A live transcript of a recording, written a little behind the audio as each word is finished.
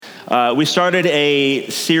We started a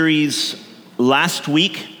series last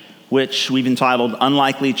week, which we've entitled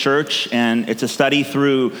Unlikely Church, and it's a study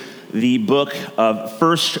through the book of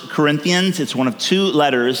 1 Corinthians. It's one of two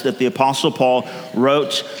letters that the Apostle Paul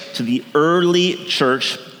wrote to the early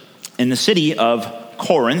church in the city of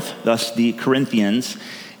Corinth, thus the Corinthians.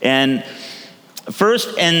 And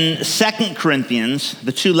 1st and 2nd Corinthians,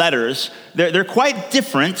 the two letters, they're quite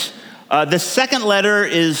different. The second letter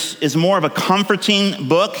is more of a comforting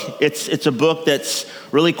book. It's a book that's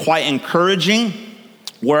really quite encouraging,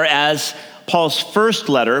 whereas Paul's first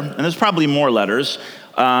letter, and there's probably more letters,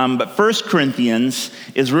 but 1 Corinthians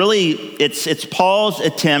is really, it's Paul's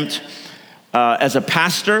attempt as a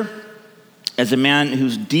pastor, as a man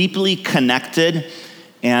who's deeply connected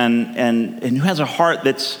and who has a heart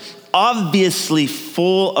that's obviously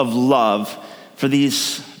full of love for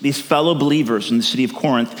these fellow believers in the city of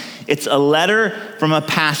Corinth. It's a letter from a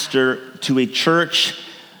pastor to a church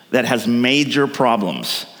that has major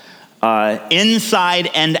problems, inside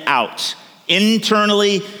and out.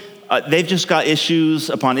 Internally, they've just got issues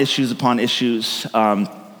upon issues upon issues.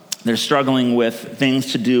 They're struggling with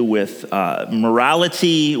things to do with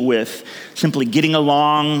morality, with simply getting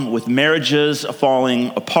along, with marriages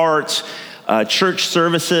falling apart, church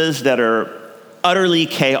services that are utterly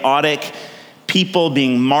chaotic, people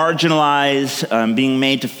being marginalized, being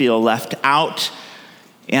made to feel left out.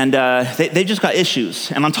 And they just got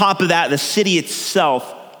issues. And on top of that, the city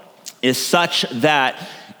itself is such that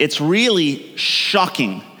it's really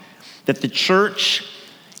shocking that the church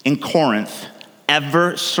in Corinth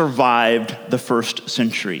ever survived the first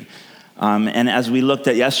century. And as we looked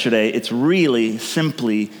at yesterday, it's really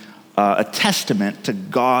simply a testament to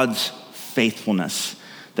God's faithfulness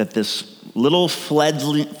that this little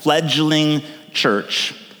fledgling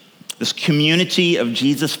church, this community of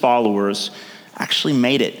Jesus followers, actually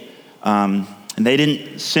made it. And they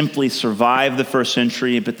didn't simply survive the first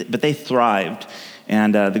century, but they thrived.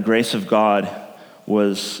 And the grace of God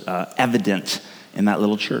was evident in that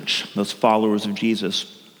little church, those followers of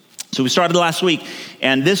Jesus. So we started last week.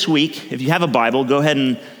 And this week, if you have a Bible, go ahead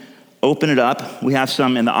and open it up. We have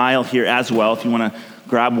some in the aisle here as well, if you want to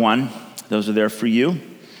grab one. Those are there for you.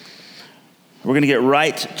 We're going to get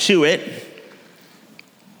right to it.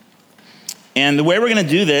 And the way we're going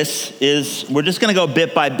to do this is we're just going to go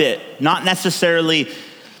bit by bit, not necessarily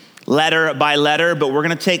letter by letter, but we're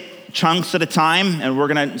going to take chunks at a time, and we're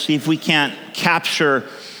going to see if we can't capture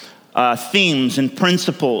themes and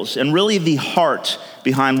principles and really the heart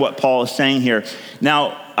behind what Paul is saying here.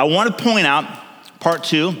 Now, I want to point out part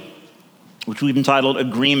 2, which we've entitled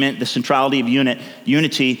Agreement, the Centrality of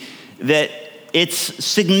Unity, that it's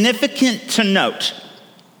significant to note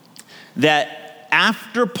that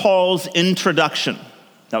after Paul's introduction,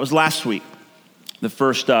 that was last week, the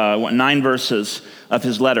first 9 verses of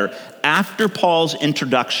his letter, after Paul's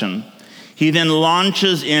introduction, he then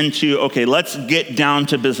launches into, okay, let's get down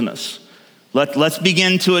to business. Let's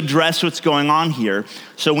begin to address what's going on here.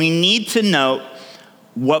 So we need to note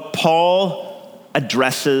what Paul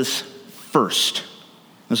addresses first.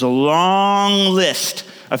 There's a long list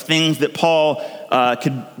of things that Paul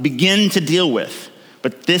could begin to deal with,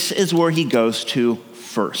 but this is where he goes to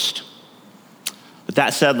first. With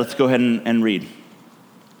that said, let's go ahead and read.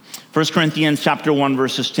 1 Corinthians chapter 1,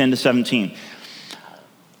 verses 10 to 17.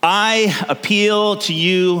 I appeal to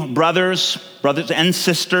you, brothers and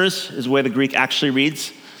sisters, is the way the Greek actually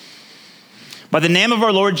reads, by the name of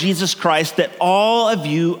our Lord Jesus Christ, that all of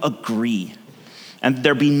you agree, and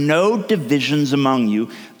there be no divisions among you,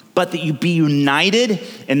 but that you be united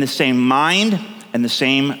in the same mind and the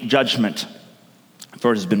same judgment.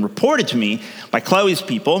 For it has been reported to me by Chloe's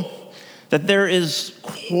people that there is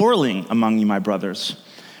quarreling among you, my brothers.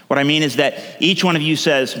 What I mean is that each one of you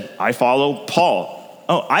says, I follow Paul.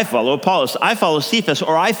 Oh, I follow Apollos. I follow Cephas,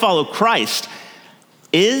 or I follow Christ.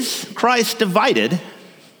 Is Christ divided?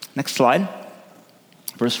 Next slide.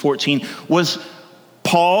 Verse 14. Was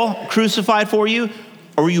Paul crucified for you?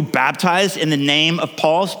 Or were you baptized in the name of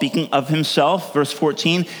Paul, speaking of himself? Verse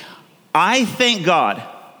 14. I thank God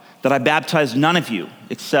that I baptized none of you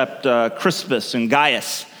except Crispus and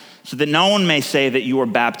Gaius, so that no one may say that you were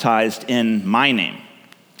baptized in my name.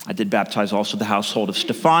 I did baptize also the household of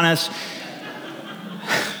Stephanas.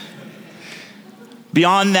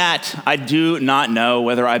 Beyond that, I do not know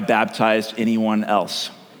whether I baptized anyone else.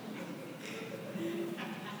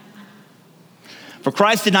 For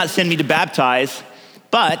Christ did not send me to baptize,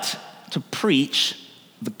 but to preach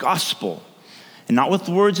the gospel, and not with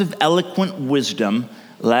words of eloquent wisdom,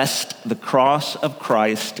 lest the cross of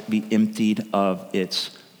Christ be emptied of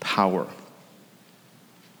its power.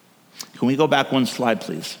 Can we go back one slide,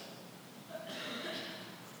 please?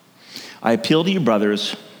 I appeal to you,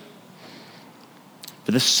 brothers,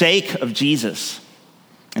 for the sake of Jesus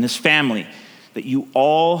and his family, that you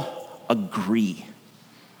all agree,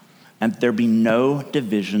 and that there be no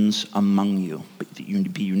divisions among you, but that you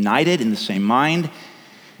be united in the same mind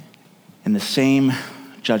and the same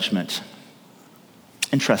judgment.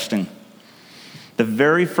 Interesting. The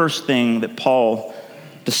very first thing that Paul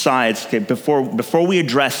decides, okay, before we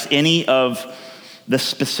address any of the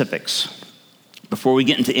specifics, before we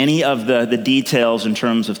get into any of the details in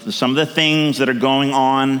terms of some of the things that are going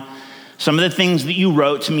on, some of the things that you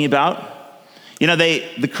wrote to me about. You know,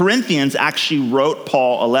 the Corinthians actually wrote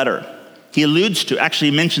Paul a letter. He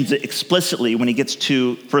actually mentions it explicitly when he gets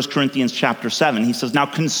to 1 Corinthians chapter 7. He says, now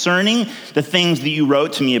concerning the things that you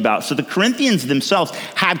wrote to me about. So the Corinthians themselves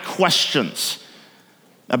had questions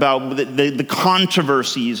about the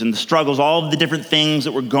controversies and the struggles, all of the different things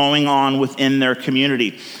that were going on within their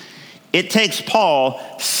community. It takes Paul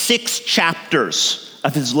 6 chapters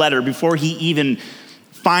of his letter before he even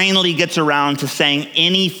finally gets around to saying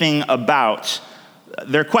anything about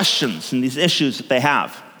their questions and these issues that they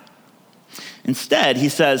have. Instead, he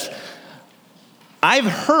says, I've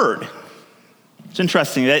heard. It's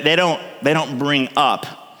interesting, they don't bring up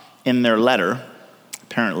in their letter,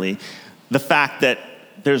 apparently, the fact that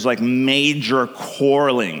there's like major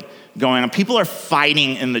quarreling going on. People are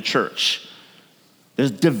fighting in the church.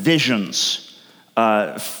 There's divisions,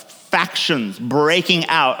 factions breaking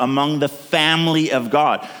out among the family of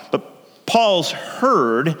God. But Paul's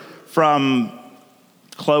heard from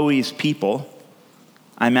Chloe's people.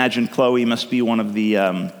 I imagine Chloe must be one of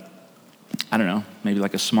the, maybe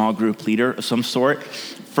like a small group leader of some sort.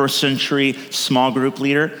 First century small group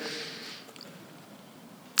leader.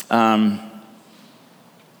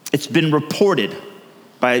 It's been reported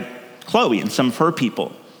by Chloe and some of her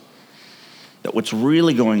people that what's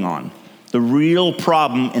really going on, the real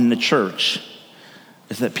problem in the church,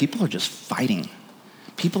 is that people are just fighting.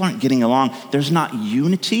 People aren't getting along. There's not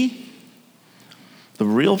unity. The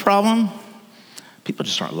real problem, people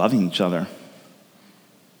just aren't loving each other.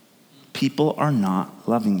 People are not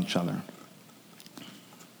loving each other.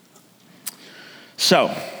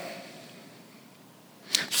 So,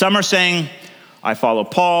 some are saying, I follow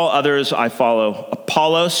Paul. Others, I follow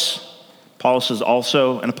Apollos. Apollos is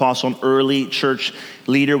also an apostle, an early church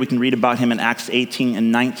leader. We can read about him in Acts 18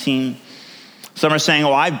 and 19. Some are saying,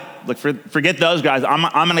 forget those guys. I'm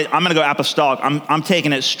gonna go apostolic. I'm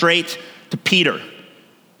taking it straight to Peter.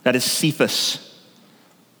 That is Cephas.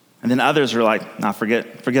 And then others are like, nah,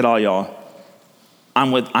 forget all y'all.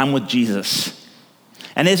 I'm with Jesus.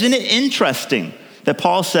 And isn't it interesting that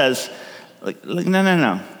Paul says,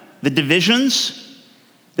 no. The divisions,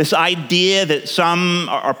 this idea that some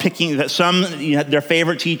are picking, that some, their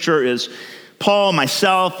favorite teacher is Paul,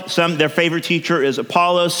 myself, their favorite teacher is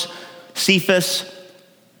Apollos, Cephas,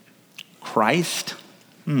 Christ.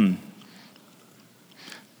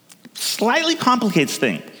 Slightly complicates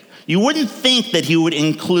things. You wouldn't think that he would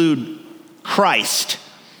include Christ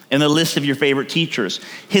in the list of your favorite teachers.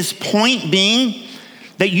 His point being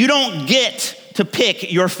that you don't get to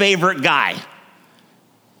pick your favorite guy.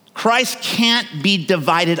 Christ can't be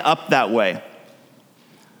divided up that way.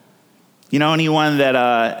 You know anyone that,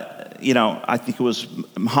 I think it was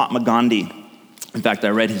Mahatma Gandhi. In fact, I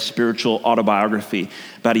read his spiritual autobiography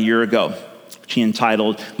about a year ago, which he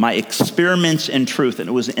entitled My Experiments in Truth. And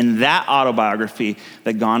it was in that autobiography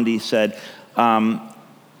that Gandhi said,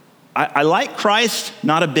 I like Christ,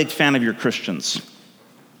 not a big fan of your Christians.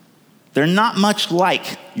 They're not much like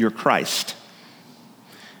your Christ.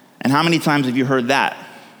 And how many times have you heard that?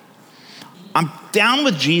 I'm down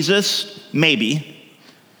with Jesus, maybe.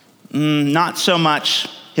 Not so much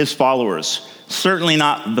his followers. Certainly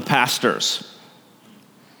not the pastors.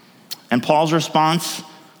 And Paul's response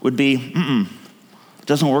would be, it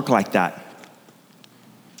doesn't work like that.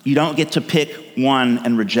 You don't get to pick one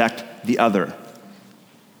and reject the other.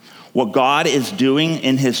 What God is doing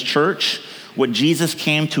in his church, what Jesus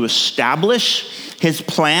came to establish, his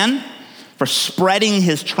plan for spreading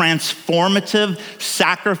his transformative,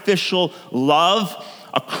 sacrificial love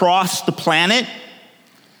across the planet,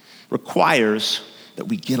 requires that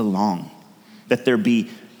we get along, that there be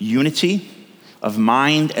unity of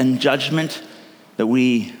mind and judgment, that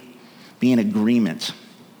we be in agreement.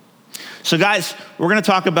 So guys, we're gonna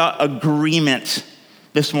talk about agreement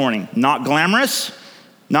this morning. Not glamorous,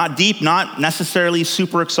 not deep, not necessarily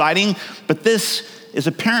super exciting, but this is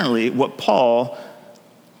apparently what Paul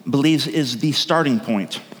believes is the starting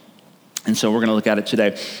point. And so we're gonna look at it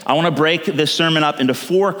today. I wanna break this sermon up into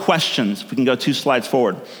 4 questions. If we can go 2 slides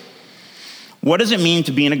forward. What does it mean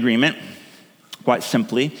to be in agreement? Quite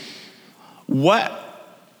simply. What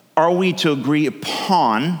are we to agree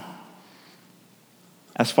upon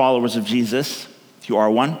as followers of Jesus, if you are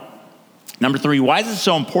one? Number 3, why is it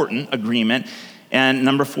so important, agreement? And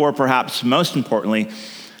number 4, perhaps most importantly,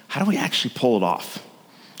 how do we actually pull it off?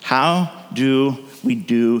 How do we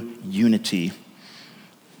do unity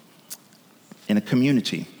in a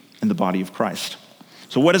community in the body of Christ?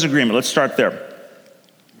 So what is agreement? Let's start there.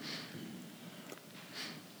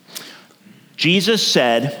 Jesus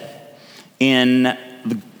said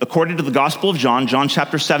according to the Gospel of John, John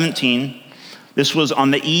chapter 17, this was on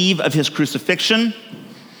the eve of his crucifixion,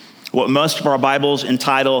 what most of our Bibles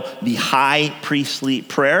entitle the high priestly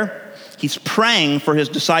prayer. He's praying for his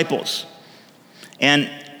disciples. And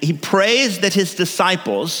he prays that his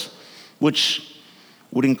disciples, which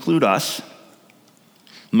would include us,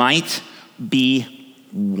 might be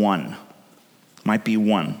one. Might be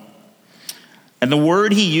one. And the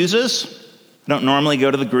word he uses, I don't normally go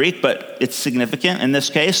to the Greek, but it's significant in this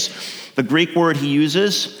case. The Greek word he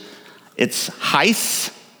uses, it's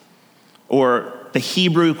hais, or the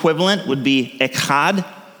Hebrew equivalent would be echad.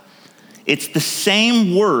 It's the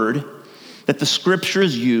same word that the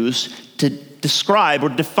scriptures use to describe or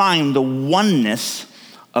define the oneness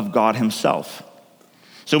of God himself.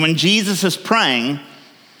 So when Jesus is praying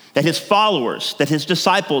that his followers, that his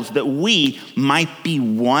disciples, that we might be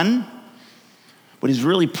one, what he's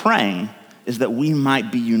really praying is that we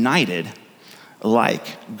might be united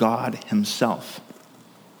like God himself.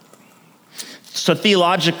 So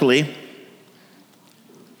theologically,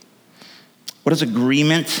 what does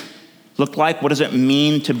agreement look like? What does it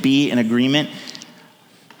mean to be in agreement?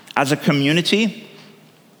 As a community,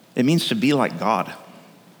 it means to be like God.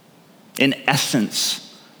 In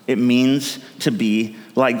essence, it means to be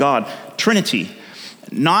like God. Trinity,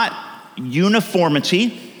 not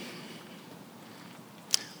uniformity,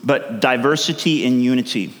 but diversity in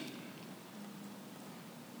unity.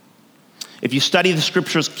 If you study the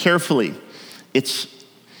scriptures carefully, it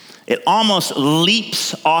almost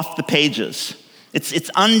leaps off the pages. It's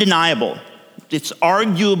undeniable. It's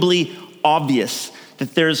arguably obvious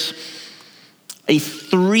that there's a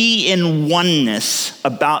three-in-oneness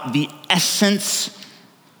about the essence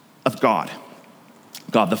of God.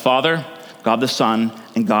 God the Father, God the Son,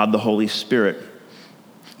 and God the Holy Spirit.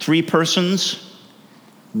 3 persons,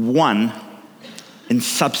 one in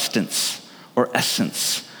substance or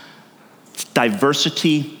essence. It's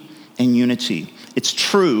diversity and unity. It's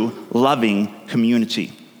true, loving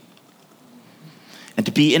community. And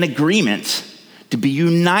to be in agreement, to be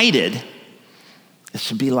united, is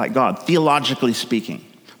to be like God, theologically speaking.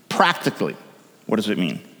 Practically, what does it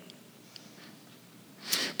mean?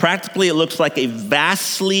 Practically, it looks like a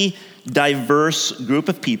vastly diverse group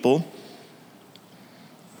of people.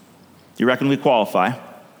 You reckon we qualify?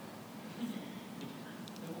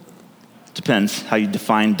 Depends how you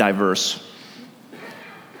define diverse.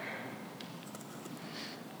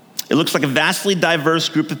 It looks like a vastly diverse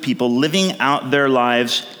group of people living out their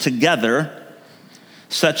lives together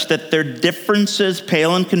such that their differences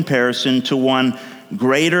pale in comparison to one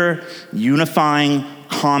greater, unifying,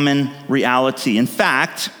 common reality. In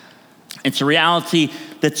fact, it's a reality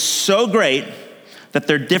that's so great that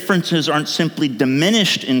their differences aren't simply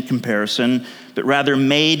diminished in comparison, but rather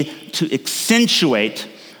made to accentuate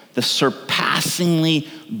the surpassingly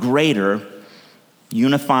greater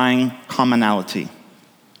unifying commonality.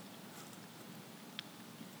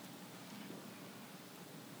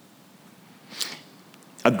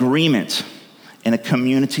 Agreement in a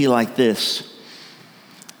community like this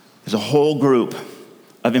is a whole group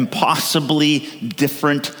of impossibly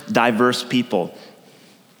different, diverse people.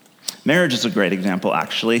 Marriage is a great example,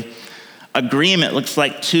 actually. Agreement looks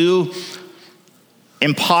like 2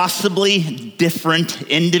 impossibly different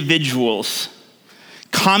individuals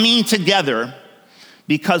coming together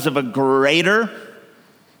because of a greater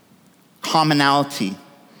commonality.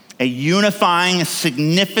 A unifying,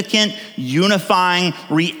 significant, unifying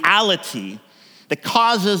reality that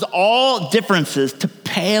causes all differences to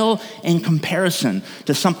pale in comparison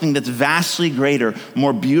to something that's vastly greater,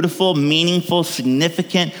 more beautiful, meaningful,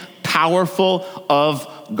 significant, powerful of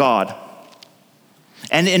God.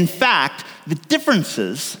 And in fact, the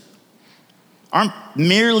differences aren't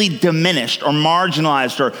merely diminished or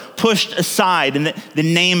marginalized or pushed aside in the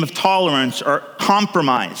name of tolerance or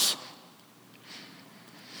compromise.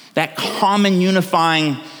 That common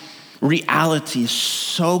unifying reality is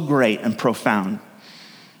so great and profound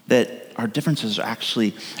that our differences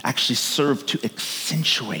actually serve to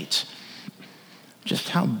accentuate just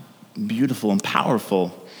how beautiful and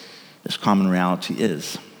powerful this common reality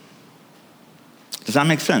is. Does that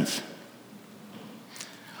make sense?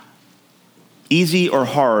 Easy or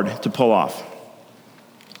hard to pull off?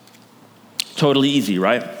 Totally easy,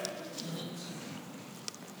 right?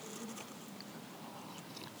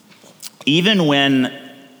 Even when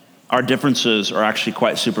our differences are actually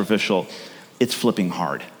quite superficial, it's flipping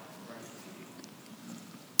hard.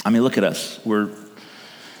 I mean, look at us. We're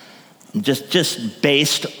just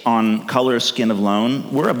based on color of skin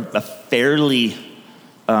alone, we're a fairly,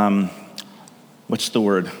 what's the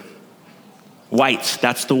word? White,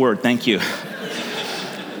 that's the word, thank you.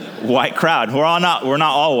 White crowd. We're not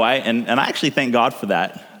all white, and I actually thank God for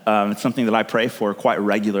that. It's something that I pray for quite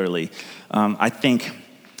regularly. I think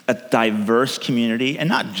a diverse community, and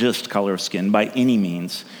not just color of skin by any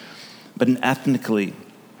means, but an ethnically,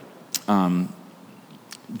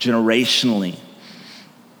 generationally,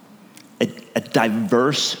 a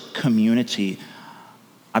diverse community,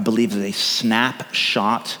 I believe, is a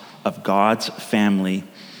snapshot of God's family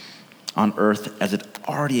on earth as it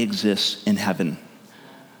already exists in heaven.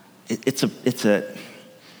 It's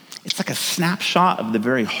like a snapshot of the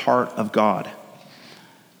very heart of God.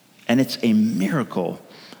 And it's a miracle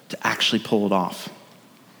to actually pull it off.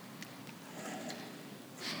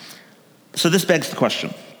 So this begs the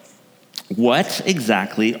question, what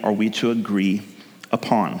exactly are we to agree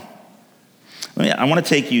upon? I want to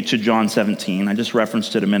take you to John 17. I just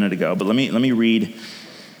referenced it a minute ago, but let me read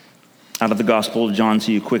out of the Gospel of John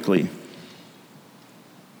to you quickly.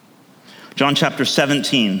 John chapter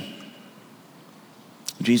 17.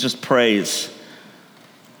 Jesus prays.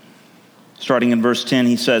 Starting in verse 10,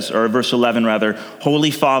 he says, or verse 11 rather,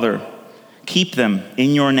 Holy Father, keep them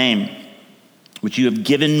in your name, which you have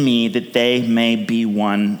given me, that they may be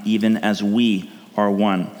one, even as we are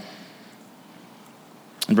one.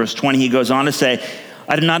 In verse 20, he goes on to say,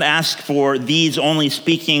 I did not ask for these only,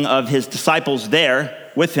 speaking of his disciples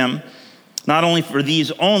there with him, not only for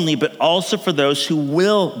these only, but also for those who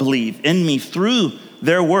will believe in me through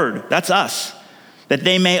their word. That's us. That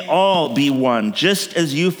they may all be one, just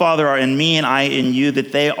as you, Father, are in me and I in you,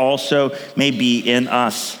 that they also may be in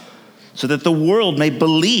us, so that the world may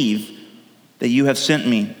believe that you have sent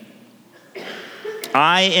me.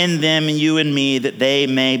 I in them and you in me, that they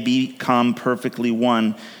may become perfectly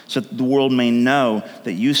one, so that the world may know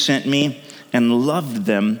that you sent me and loved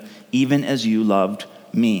them even as you loved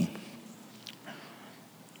me.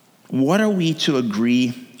 What are we to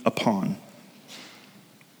agree upon?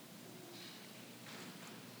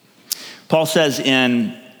 Paul says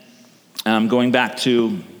in, going back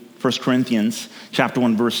to 1 Corinthians chapter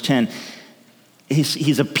 1, verse 10,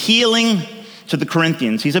 he's appealing to the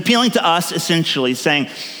Corinthians. He's appealing to us, essentially, saying,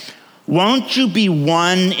 won't you be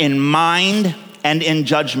one in mind and in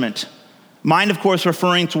judgment? Mind, of course,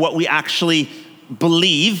 referring to what we actually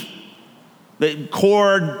believe, the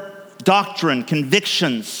core doctrine,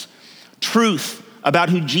 convictions, truth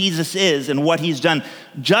about who Jesus is and what he's done.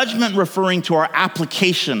 Judgment referring to our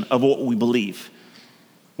application of what we believe.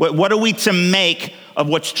 What are we to make of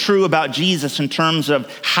what's true about Jesus in terms of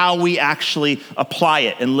how we actually apply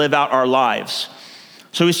it and live out our lives?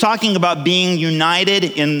 So he's talking about being united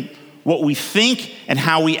in what we think and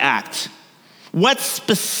how we act. What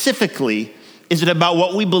specifically is it about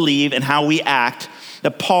what we believe and how we act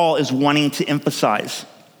that Paul is wanting to emphasize?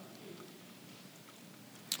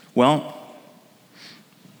 Well,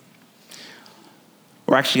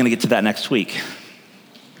 we're actually going to get to that next week.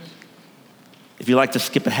 If you like to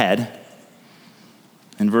skip ahead,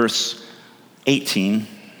 in verse 18,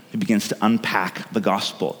 he begins to unpack the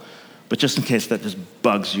gospel. But just in case that just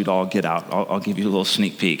bugs you to all get out, I'll give you a little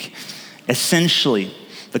sneak peek. Essentially,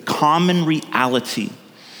 the common reality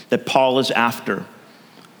that Paul is after,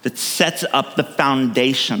 that sets up the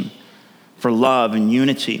foundation for love and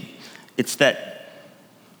unity, it's that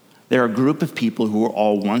there are a group of people who were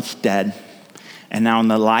all once dead, and now in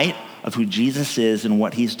the light of who Jesus is and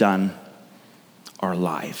what he's done, are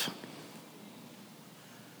alive.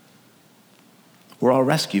 We're all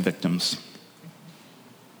rescue victims.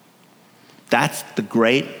 That's the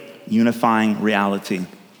great unifying reality.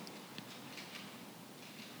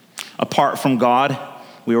 Apart from God,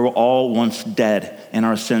 we were all once dead in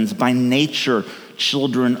our sins, by nature,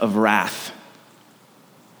 children of wrath.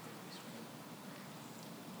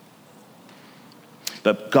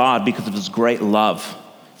 But God, because of his great love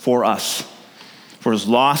for us, for his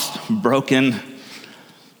lost, broken,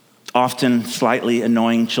 often slightly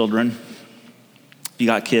annoying children. If you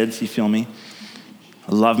got kids, you feel me?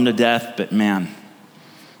 I love them to death, but man,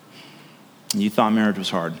 you thought marriage was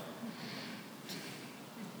hard.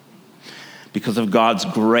 Because of God's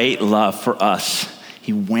great love for us,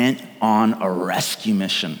 he went on a rescue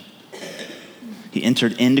mission. He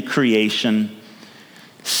entered into creation,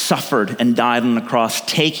 suffered and died on the cross,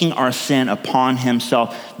 taking our sin upon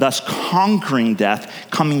himself, thus conquering death,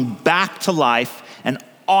 coming back to life and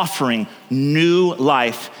offering new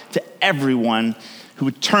life to everyone who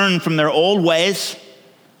would turn from their old ways,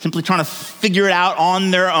 simply trying to figure it out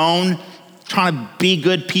on their own, trying to be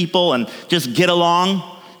good people and just get along,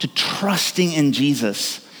 to trusting in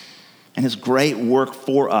Jesus and his great work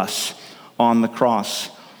for us on the cross.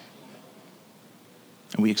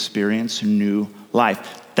 And we experience new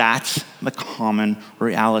life. That's the common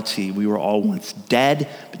reality. We were all once dead,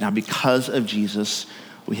 but now because of Jesus,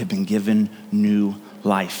 we have been given new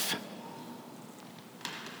life.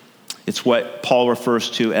 It's what Paul refers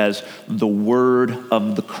to as the word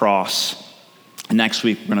of the cross. And next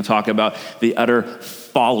week, we're going to talk about the utter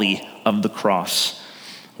folly of the cross.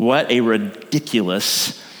 What a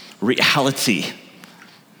ridiculous reality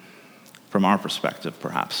from our perspective,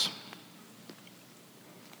 perhaps.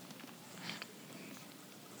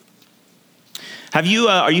 Are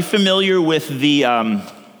you familiar with the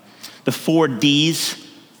 4 Ds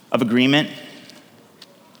of agreement?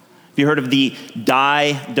 Have you heard of the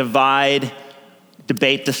die, divide,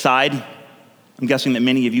 debate, decide? I'm guessing that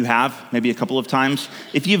many of you have, maybe a couple of times.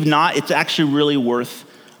 If you've not, it's actually really worth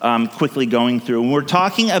quickly going through. And we're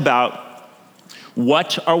talking about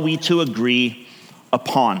what are we to agree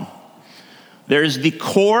upon. There's the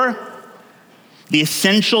core, the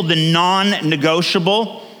essential, the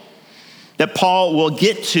non-negotiable that Paul will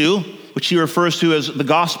get to, which he refers to as the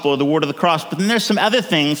gospel, or the word of the cross. But then there's some other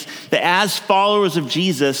things that as followers of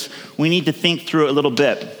Jesus, we need to think through a little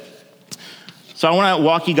bit. So I want to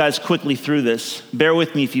walk you guys quickly through this. Bear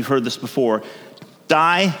with me if you've heard this before.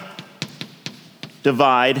 Die,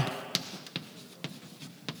 divide,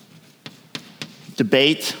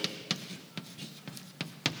 debate,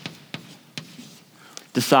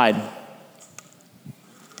 decide.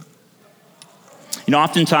 You know,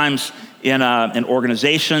 oftentimes in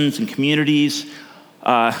organizations and communities,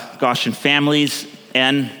 in families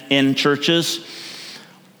and in churches,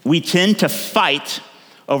 we tend to fight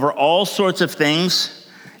over all sorts of things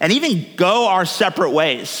and even go our separate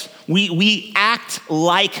ways. We act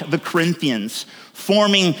like the Corinthians,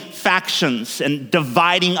 forming factions and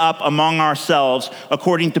dividing up among ourselves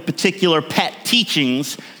according to particular pet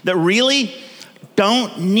teachings that really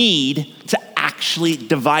don't need to actually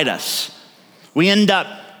divide us. We end up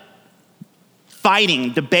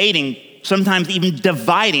fighting, debating, sometimes even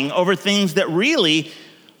dividing over things that really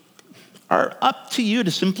are up to you to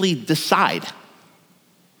simply decide.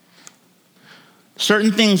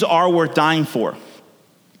 Certain things are worth dying for.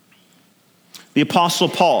 The Apostle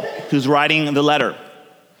Paul, who's writing the letter,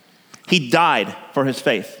 he died for his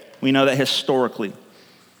faith. We know that historically.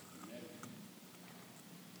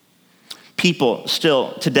 People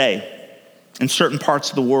still today in certain parts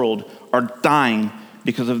of the world are dying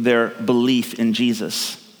because of their belief in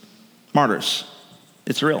Jesus. Martyrs.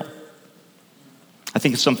 It's real. I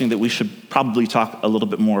think it's something that we should probably talk a little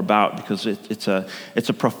bit more about because it's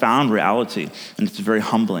a profound reality and it's very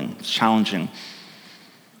humbling, it's challenging.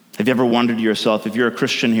 Have you ever wondered to yourself, if you're a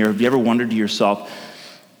Christian here, have you ever wondered to yourself,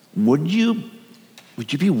 would you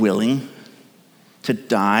be willing to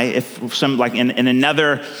die if some, like in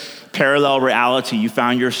another parallel reality, you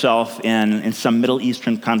found yourself in some Middle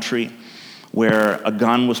Eastern country where a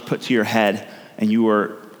gun was put to your head and you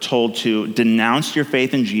were told to denounce your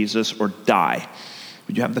faith in Jesus or die?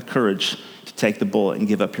 Would you have the courage to take the bullet and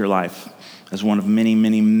give up your life as one of many,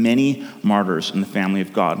 many, many martyrs in the family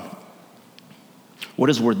of God? What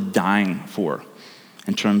is worth dying for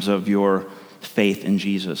in terms of your faith in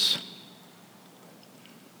Jesus?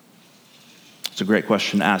 It's a great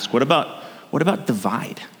question to ask. What about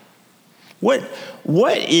divide?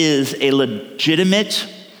 What is a legitimate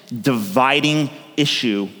dividing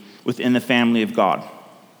issue within the family of God?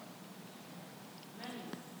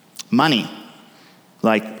 Money.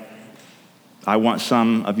 Like, I want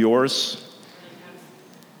some of yours.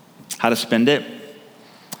 How to spend it.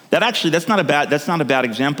 That's not a bad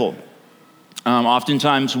example.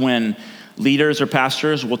 Oftentimes when leaders or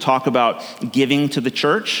pastors will talk about giving to the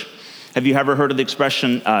church, have you ever heard of the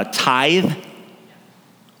expression tithe?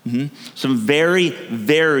 Mm-hmm. Some very,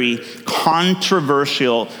 very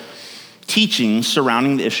controversial teachings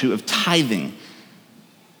surrounding the issue of tithing.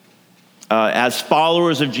 As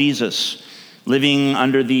followers of Jesus, living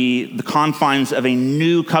under the confines of a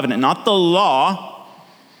new covenant, not the law,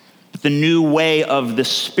 but the new way of the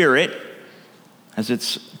Spirit, as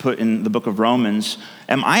it's put in the book of Romans.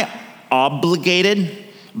 Am I obligated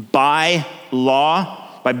by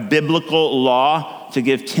law, by biblical law, to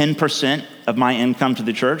give 10% of my income to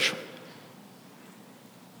the church?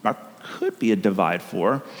 That could be a divide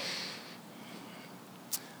for.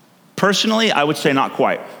 Personally, I would say not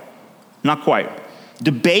quite. Not quite.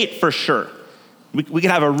 Debate for sure. We could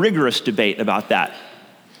have a rigorous debate about that.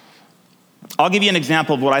 I'll give you an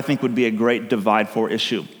example of what I think would be a great divide for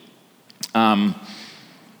issue. There's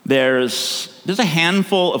a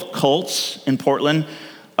handful of cults in Portland,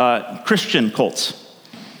 Christian cults.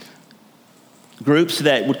 Groups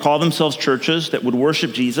that would call themselves churches, that would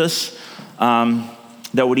worship Jesus,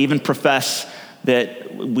 that would even profess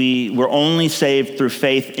that we were only saved through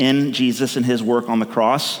faith in Jesus and his work on the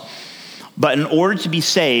cross. But in order to be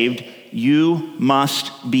saved, you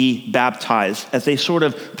must be baptized as a sort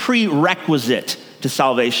of prerequisite to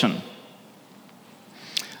salvation.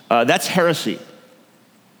 That's heresy.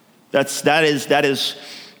 That is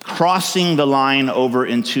crossing the line over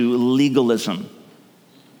into legalism.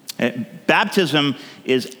 Baptism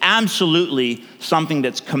is absolutely something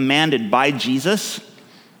that's commanded by Jesus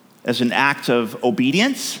as an act of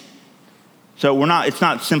obedience. So it's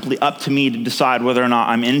not simply up to me to decide whether or not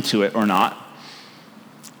I'm into it or not.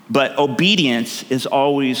 But obedience is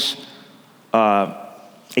always a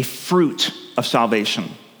fruit of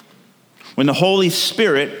salvation. When the Holy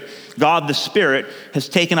Spirit, God the Spirit, has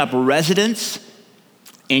taken up residence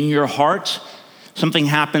in your heart, something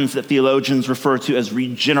happens that theologians refer to as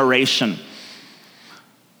regeneration.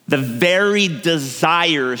 The very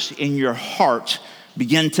desires in your heart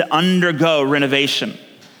begin to undergo renovation.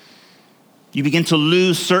 You begin to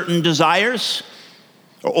lose certain desires,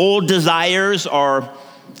 or old desires are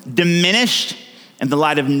diminished in the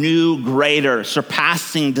light of new, greater,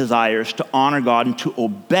 surpassing desires to honor God and to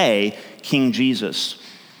obey King Jesus.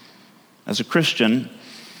 As a Christian,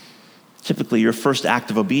 typically your first act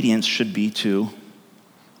of obedience should be to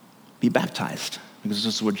be baptized, because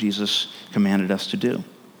this is what Jesus commanded us to do.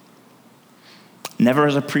 Never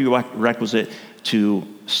as a prerequisite to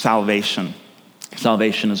salvation.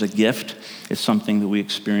 Salvation is a gift. It's something that we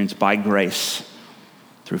experience by grace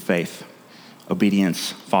through faith.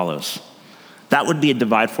 Obedience follows. That would be a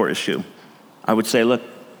divide for issue. I would say, look,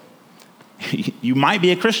 you might be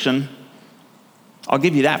a Christian. I'll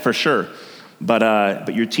give you that for sure.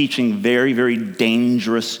 But you're teaching very, very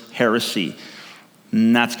dangerous heresy.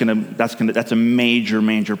 And that's a major,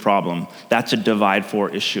 major problem. That's a divide for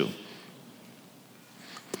issue.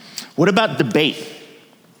 What about debate?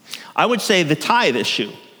 I would say the tithe issue.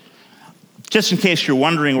 Just in case you're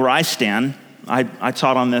wondering where I stand, I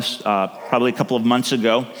taught on this probably a couple of months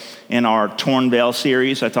ago in our Torn Veil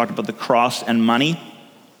series. I talked about the cross and money.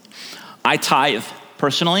 I tithe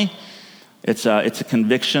personally. It's a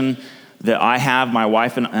conviction that I have, my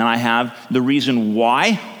wife and I have. The reason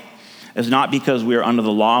why is not because we are under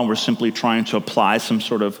the law and we're simply trying to apply some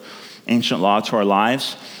sort of ancient law to our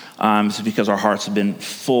lives. It's because our hearts have been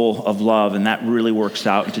full of love, and that really works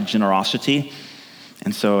out into generosity.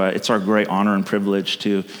 And so it's our great honor and privilege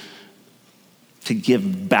to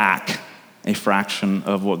give back a fraction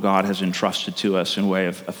of what God has entrusted to us in way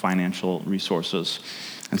of financial resources.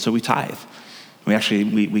 And so we tithe.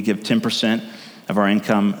 We give 10% of our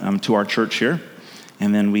income to our church here,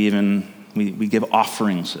 and then we give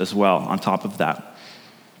offerings as well on top of that.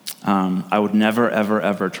 I would never, ever,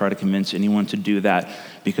 ever try to convince anyone to do that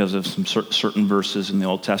because of some certain verses in the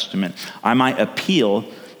Old Testament. I might appeal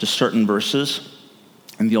to certain verses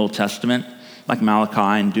in the Old Testament, like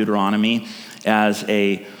Malachi and Deuteronomy, as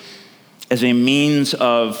a means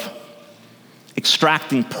of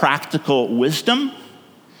extracting practical wisdom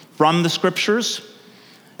from the scriptures,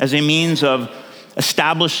 as a means of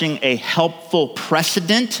establishing a helpful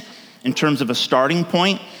precedent in terms of a starting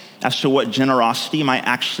point as to what generosity might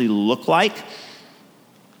actually look like,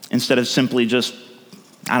 instead of simply just,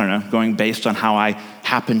 going based on how I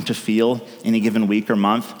happen to feel any given week or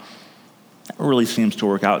month. That really seems to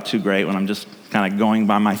work out too great when I'm just kind of going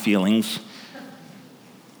by my feelings.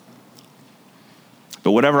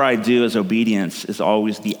 But whatever I do as obedience is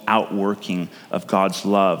always the outworking of God's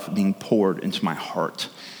love being poured into my heart.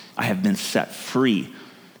 I have been set free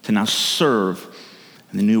to now serve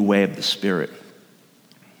in the new way of the Spirit.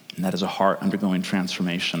 And that is a heart undergoing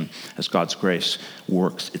transformation as God's grace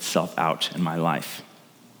works itself out in my life.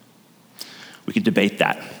 We could debate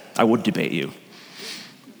that. I would debate you.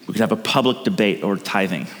 We could have a public debate over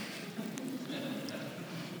tithing.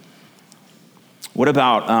 What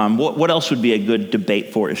about, what else would be a good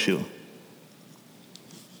debate for issue?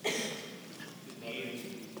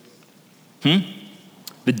 The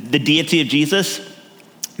deity of Jesus?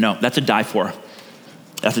 No, that's a die for.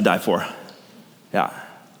 That's a die for. Yeah.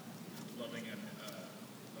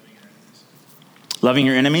 Loving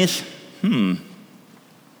your enemies?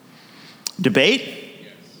 Debate?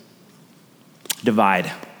 Yes.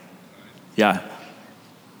 Divide. Yeah.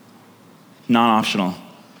 Non-optional.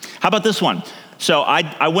 How about this one? So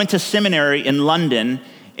I went to seminary in London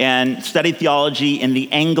and studied theology in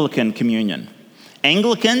the Anglican communion.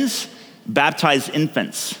 Anglicans baptize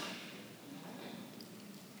infants.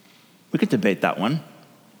 We could debate that one.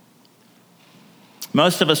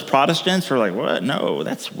 Most of us Protestants are like, what? No,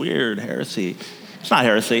 that's weird, heresy. It's not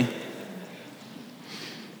heresy.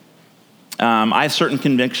 I have certain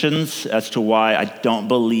convictions as to why I don't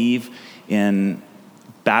believe in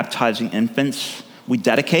baptizing infants. We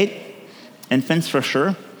dedicate infants for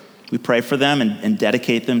sure. We pray for them and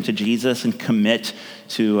dedicate them to Jesus and commit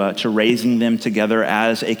to raising them together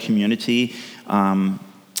as a community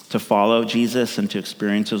to follow Jesus and to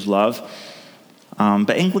experience his love.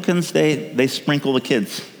 But Anglicans, they sprinkle the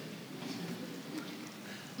kids.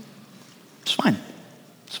 It's fine.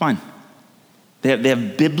 It's fine. They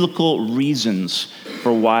have biblical reasons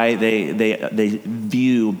for why they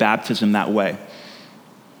view baptism that way.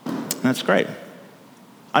 And that's great.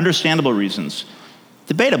 Understandable reasons.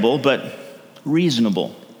 Debatable, but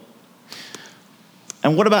reasonable.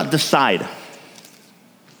 And what about decide?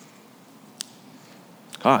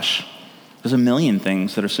 Gosh, there's a million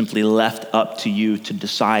things that are simply left up to you to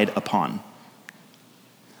decide upon.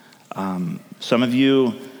 Some of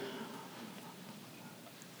you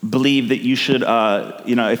believe that you should,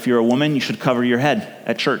 if you're a woman, you should cover your head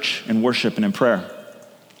at church in worship and in prayer.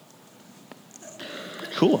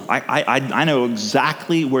 Cool. I know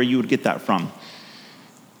exactly where you would get that from.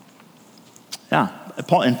 Yeah.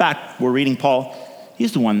 Paul. In fact, we're reading Paul.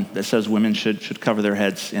 He's the one that says women should cover their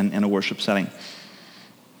heads in a worship setting.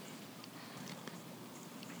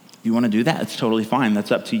 If you want to do that, it's totally fine.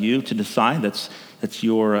 That's up to you to decide. That's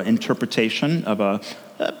your interpretation of a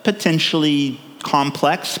potentially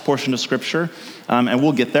complex portion of Scripture. And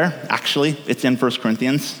we'll get there. Actually, it's in 1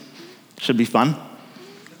 Corinthians. Should be fun.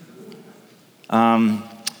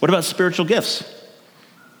 What about spiritual gifts?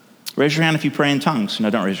 Raise your hand if you pray in tongues. No,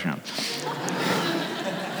 don't raise your hand.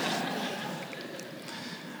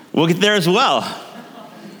 We'll get there as well.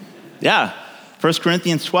 Yeah, 1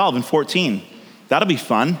 Corinthians 12 and 14. That'll be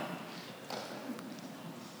fun.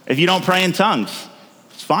 If you don't pray in tongues,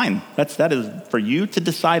 it's fine. That is for you to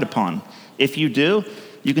decide upon. If you do,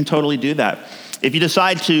 you can totally do that. If you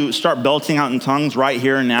decide to start belting out in tongues right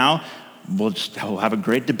here and now, we'll have a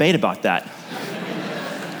great debate about that.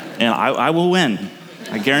 And I will win.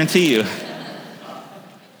 I guarantee you.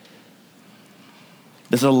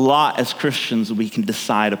 There's a lot as Christians we can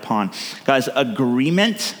decide upon. Guys,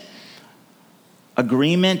 agreement,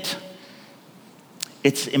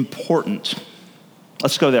 it's important.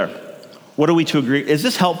 Let's go there. What are we to agree? Is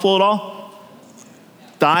this helpful at all?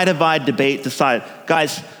 Divide, debate, decide.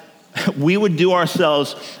 Guys, we would do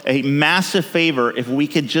ourselves a massive favor if we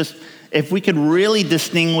could really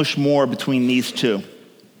distinguish more between these two.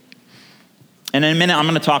 And in a minute, I'm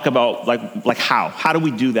going to talk about like how. How do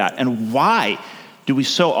we do that? And why do we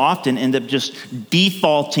so often end up just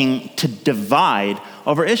defaulting to divide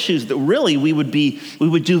over issues that really we would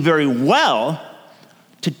do very well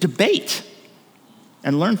to debate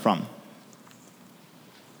and learn from?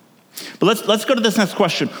 But let's go to this next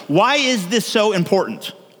question. Why is this so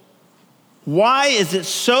important? Why is it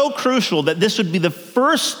so crucial that this would be the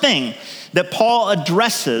first thing that Paul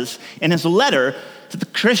addresses in his letter to the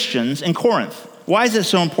Christians in Corinth? Why is it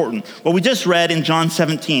so important? Well, we just read in John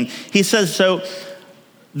 17. He says, so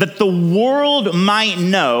that the world might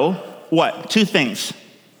know, what? Two things.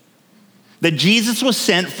 That Jesus was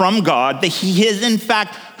sent from God, that he is in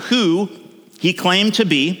fact who he claimed to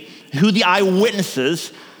be, who the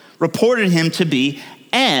eyewitnesses reported him to be,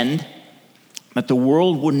 and that the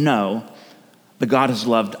world would know that God has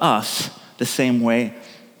loved us the same way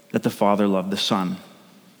that the Father loved the Son.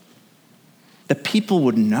 That people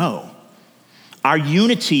would know. Our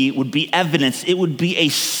unity would be evidence. It would be a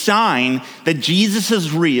sign that Jesus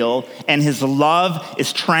is real and his love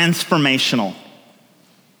is transformational.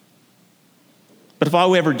 But if all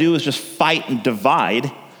we ever do is just fight and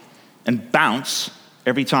divide and bounce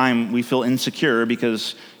every time we feel insecure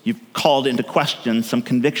because you've called into question some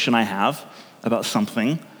conviction I have about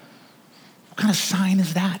something, what kind of sign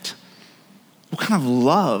is that? What kind of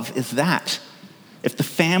love is that if the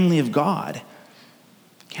family of God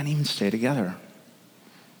can't even stay together?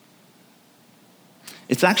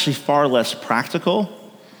 It's actually far less practical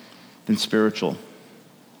than spiritual.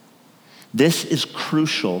 This is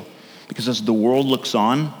crucial because as the world looks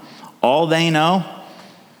on, all they know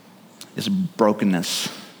is brokenness.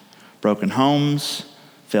 Broken homes,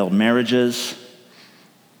 failed marriages,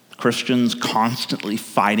 Christians constantly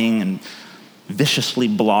fighting and viciously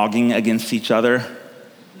blogging against each other.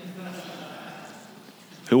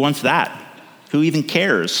 Who wants that? Who even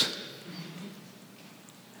cares?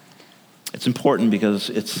 It's important because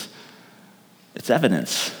it's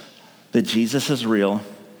evidence that Jesus is real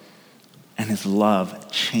and his love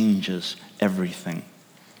changes everything.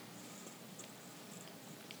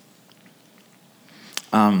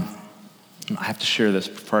 I have to share this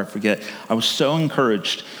before I forget. I was so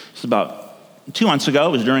encouraged. It was about 2 months ago.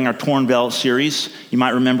 It was during our Torn Veil series. You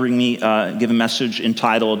might remember me give a message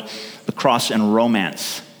entitled The Cross and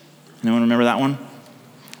Romance. Anyone remember that one?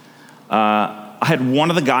 I had one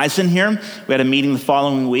of the guys in here. We had a meeting the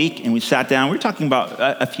following week, and we sat down. We were talking about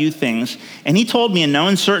a few things, and he told me in no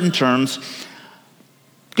uncertain terms,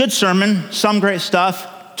 good sermon, some great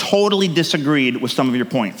stuff, totally disagreed with some of your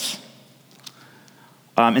points.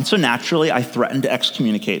 And so naturally, I threatened to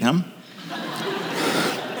excommunicate him.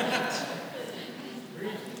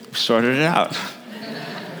 We sorted it out.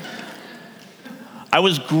 I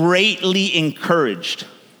was greatly encouraged.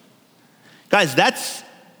 Guys, that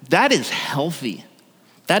is healthy.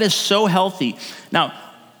 That is so healthy. Now,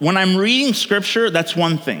 when I'm reading scripture, that's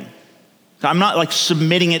one thing. I'm not like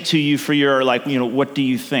submitting it to you for your what do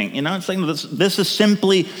you think? It's like this is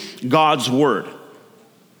simply God's word.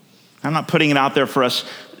 I'm not putting it out there for us,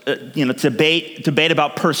 debate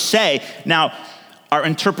about per se. Now, our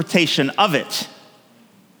interpretation of it,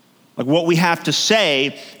 like what we have to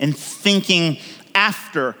say in thinking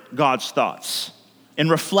after God's thoughts and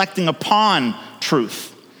reflecting upon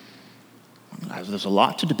truth. There's a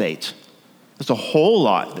lot to debate. There's a whole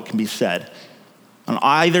lot that can be said on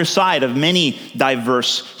either side of many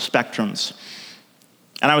diverse spectrums.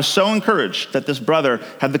 And I was so encouraged that this brother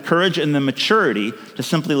had the courage and the maturity to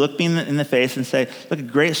simply look me in the face and say, look, a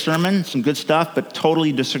great sermon, some good stuff, but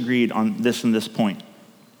totally disagreed on this and this point.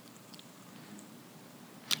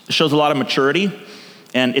 It shows a lot of maturity,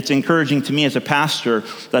 and it's encouraging to me as a pastor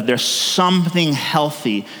that there's something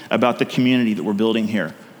healthy about the community that we're building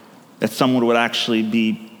here, that someone would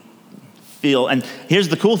actually feel. And here's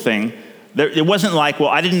the cool thing. It wasn't like, well,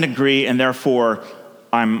 I didn't agree, and therefore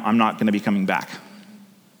I'm not going to be coming back.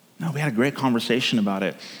 No, we had a great conversation about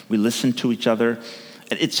it. We listened to each other.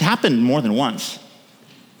 It's happened more than once.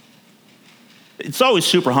 It's always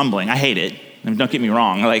super humbling. I hate it. I mean, don't get me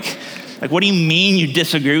wrong. Like, what do you mean you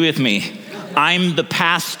disagree with me? I'm the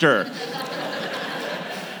pastor.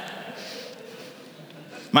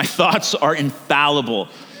 My thoughts are infallible.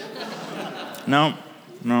 No.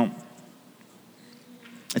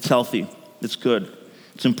 It's healthy. It's good.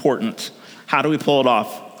 It's important. How do we pull it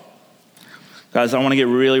off? Guys, I want to get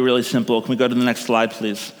really, really simple. Can we go to the next slide,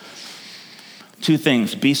 please? 2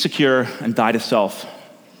 things. Be secure and die to self.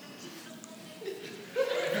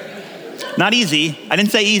 Not easy. I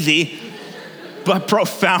didn't say easy, but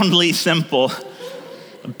profoundly simple.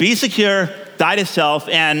 Be secure, die to self,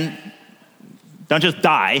 and don't just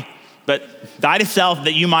die, but die to self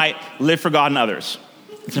that you might live for God and others.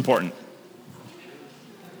 It's important.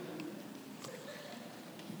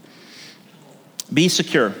 Be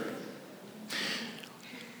secure.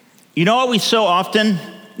 You know what we so often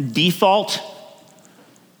default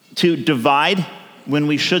to divide when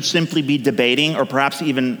we should simply be debating or perhaps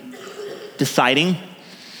even deciding?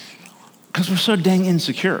 Because we're so dang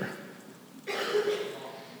insecure.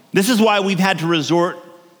 This is why we've had to resort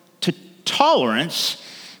to tolerance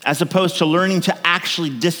as opposed to learning to actually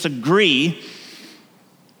disagree,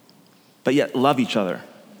 but yet love each other.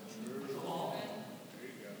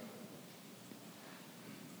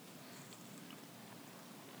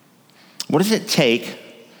 What does it take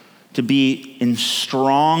to be in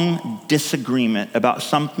strong disagreement about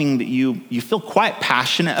something that you feel quite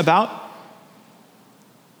passionate about,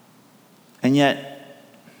 and yet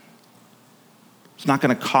it's not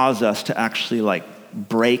going to cause us to actually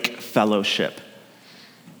break fellowship,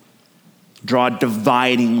 draw a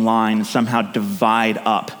dividing line, and somehow divide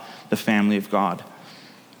up the family of God?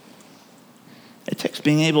 It takes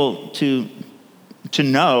being able to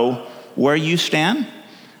know where you stand,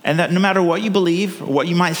 and that no matter what you believe or what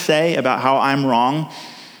you might say about how I'm wrong,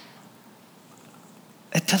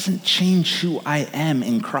 it doesn't change who I am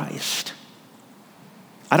in Christ.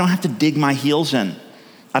 I don't have to dig my heels in.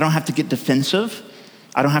 I don't have to get defensive.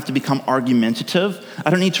 I don't have to become argumentative. I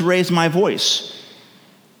don't need to raise my voice.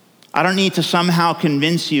 I don't need to somehow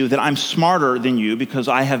convince you that I'm smarter than you because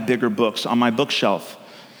I have bigger books on my bookshelf.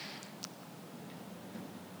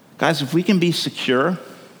 Guys, if we can be secure,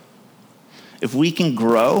 if we can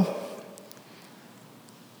grow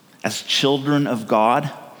as children of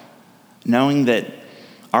God, knowing that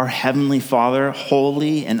our Heavenly Father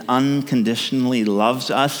wholly and unconditionally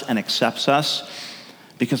loves us and accepts us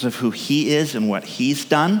because of who He is and what He's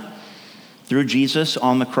done through Jesus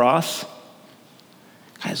on the cross,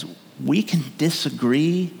 guys, we can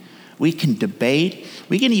disagree We can debate.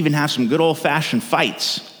 We can even have some good old-fashioned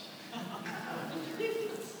fights.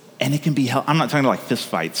 And it can be I'm not talking like fist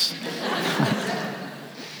fights.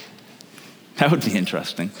 That would be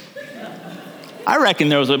interesting. I reckon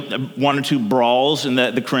there was one or two brawls in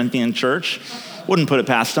the Corinthian church. Wouldn't put it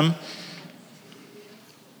past them.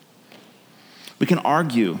 We can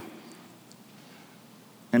argue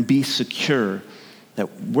and be secure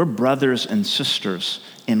that we're brothers and sisters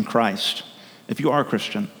in Christ, if you are a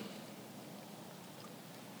Christian.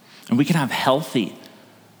 And we can have healthy,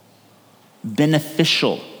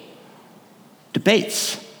 beneficial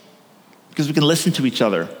debates because we can listen to each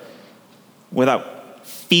other without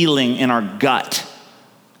feeling in our gut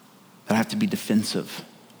that I have to be defensive.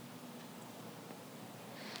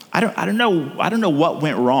 I don't know what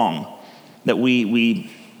went wrong that we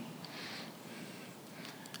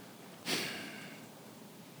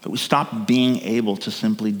stopped being able to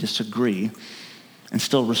simply disagree and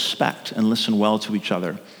still respect and listen well to each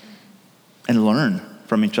other and learn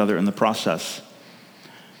from each other in the process.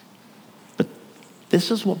 But this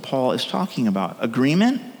is what Paul is talking about.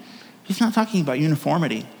 Agreement, he's not talking about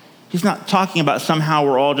uniformity. He's not talking about somehow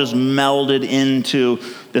we're all just melded into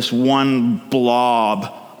this one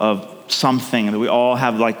blob of something that we all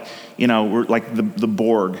have we're like the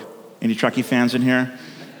Borg. Any Trekkie fans in here?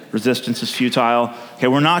 Resistance is futile. Okay,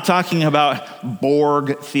 we're not talking about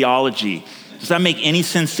Borg theology. Does that make any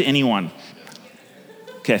sense to anyone?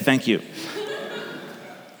 Okay, thank you.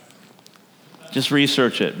 Just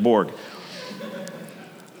research it, Borg.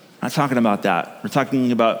 Not talking about that. We're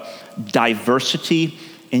talking about diversity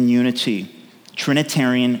in unity,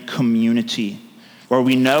 Trinitarian community, where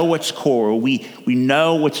we know what's core, we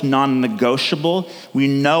know what's non-negotiable, we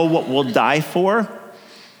know what we'll die for,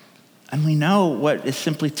 and we know what is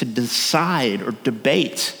simply to decide or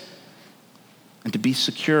debate and to be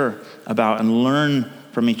secure about and learn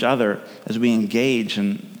from each other as we engage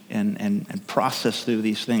and process through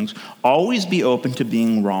these things. Always be open to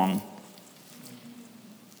being wrong.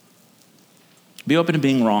 Be open to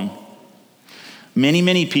being wrong.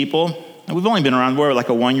 Many people, and we've only been around, we're like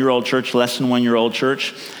a 1-year-old church, less than 1-year-old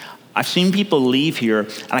church. I've seen people leave here,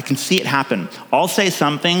 and I can see it happen. I'll say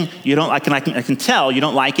something you don't like, and I can tell you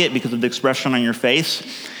don't like it because of the expression on your face.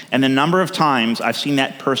 And the number of times I've seen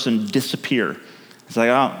that person disappear. It's like,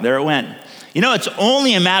 oh, there it went. It's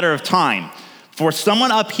only a matter of time for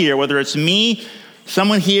someone up here, whether it's me,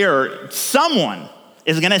 someone here, or someone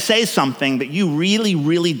is going to say something that you really,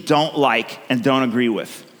 really don't like and don't agree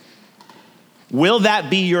with. Will that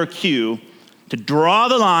be your cue to draw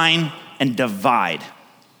the line and divide?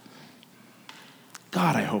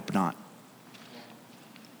 God, I hope not.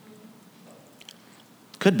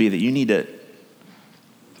 Could be that you need to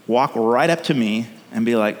walk right up to me and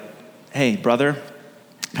be like, hey, brother,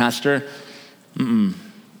 pastor,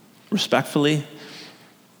 respectfully,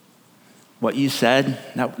 what you said,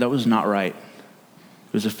 that was not right.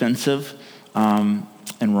 It was offensive and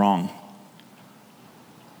wrong.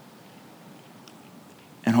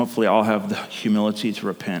 And hopefully I'll have the humility to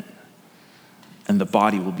repent, and the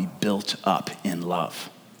body will be built up in love.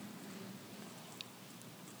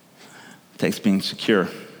 It takes being secure,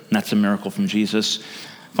 and that's a miracle from Jesus.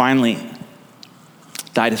 Finally,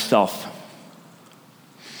 die to self.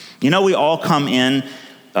 We all come in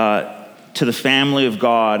to the family of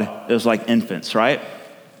God as like infants, right?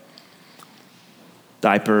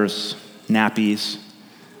 Diapers, nappies,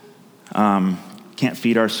 can't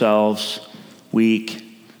feed ourselves, weak.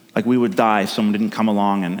 Like we would die if someone didn't come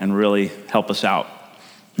along and really help us out.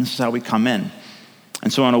 And this is how we come in.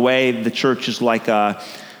 And so in a way, the church is like a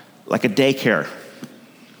daycare.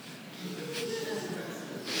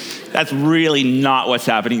 That's really not what's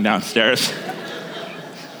happening downstairs.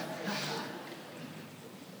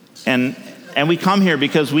 And we come here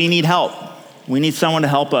because we need help. We need someone to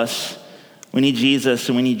help us. We need Jesus,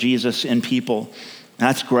 and we need Jesus in people. And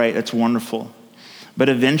that's great. That's wonderful. But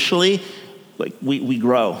eventually, we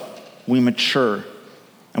grow, we mature,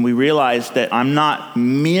 and we realize that I'm not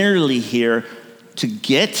merely here to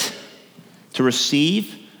get, to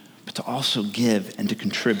receive, but to also give and to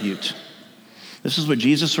contribute. This is what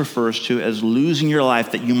Jesus refers to as losing your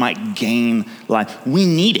life that you might gain life. We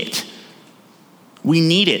need it. We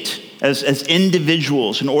need it as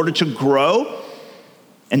individuals in order to grow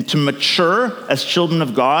and to mature as children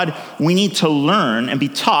of God. We need to learn and be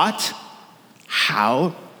taught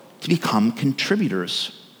how to become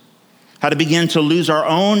contributors, how to begin to lose our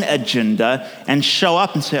own agenda and show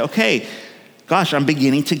up and say, okay, gosh, I'm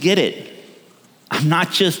beginning to get it. I'm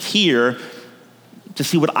not just here to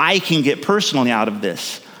see what I can get personally out of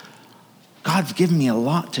this. God's given me a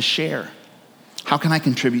lot to share. How can I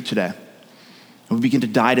contribute today? And we begin to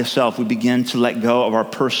die to self. We begin to let go of our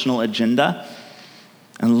personal agenda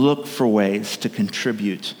and look for ways to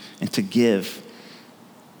contribute and to give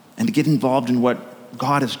and to get involved in what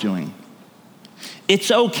God is doing.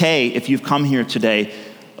 It's okay if you've come here today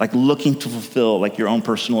like looking to fulfill like your own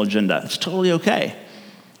personal agenda. It's totally okay.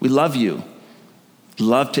 We love you. We'd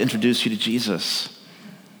love to introduce you to Jesus.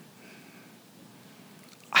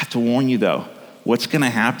 I have to warn you though, what's gonna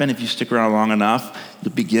happen if you stick around long enough,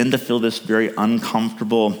 you'll begin to feel this very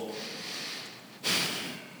uncomfortable,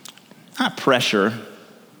 not pressure,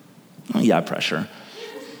 pressure.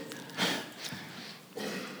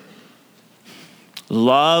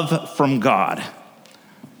 Love from God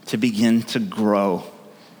to begin to grow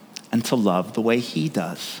and to love the way he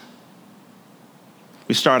does.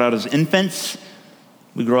 We start out as infants.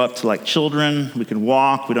 We grow up to like children. We can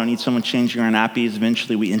walk. We don't need someone changing our nappies.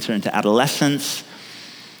 Eventually we enter into adolescence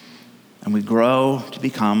and we grow to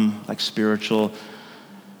become like spiritual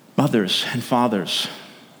mothers and fathers.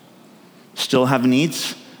 Still have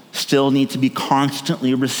needs, still need to be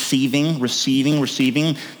constantly receiving.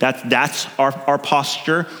 That's our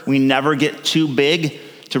posture. We never get too big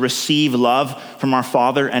to receive love from our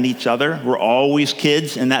Father and each other. We're always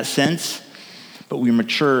kids in that sense, but we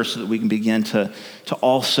mature so that we can begin to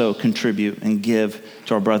also contribute and give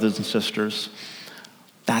to our brothers and sisters.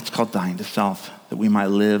 That's called dying to self, that we might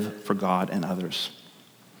live for God and others.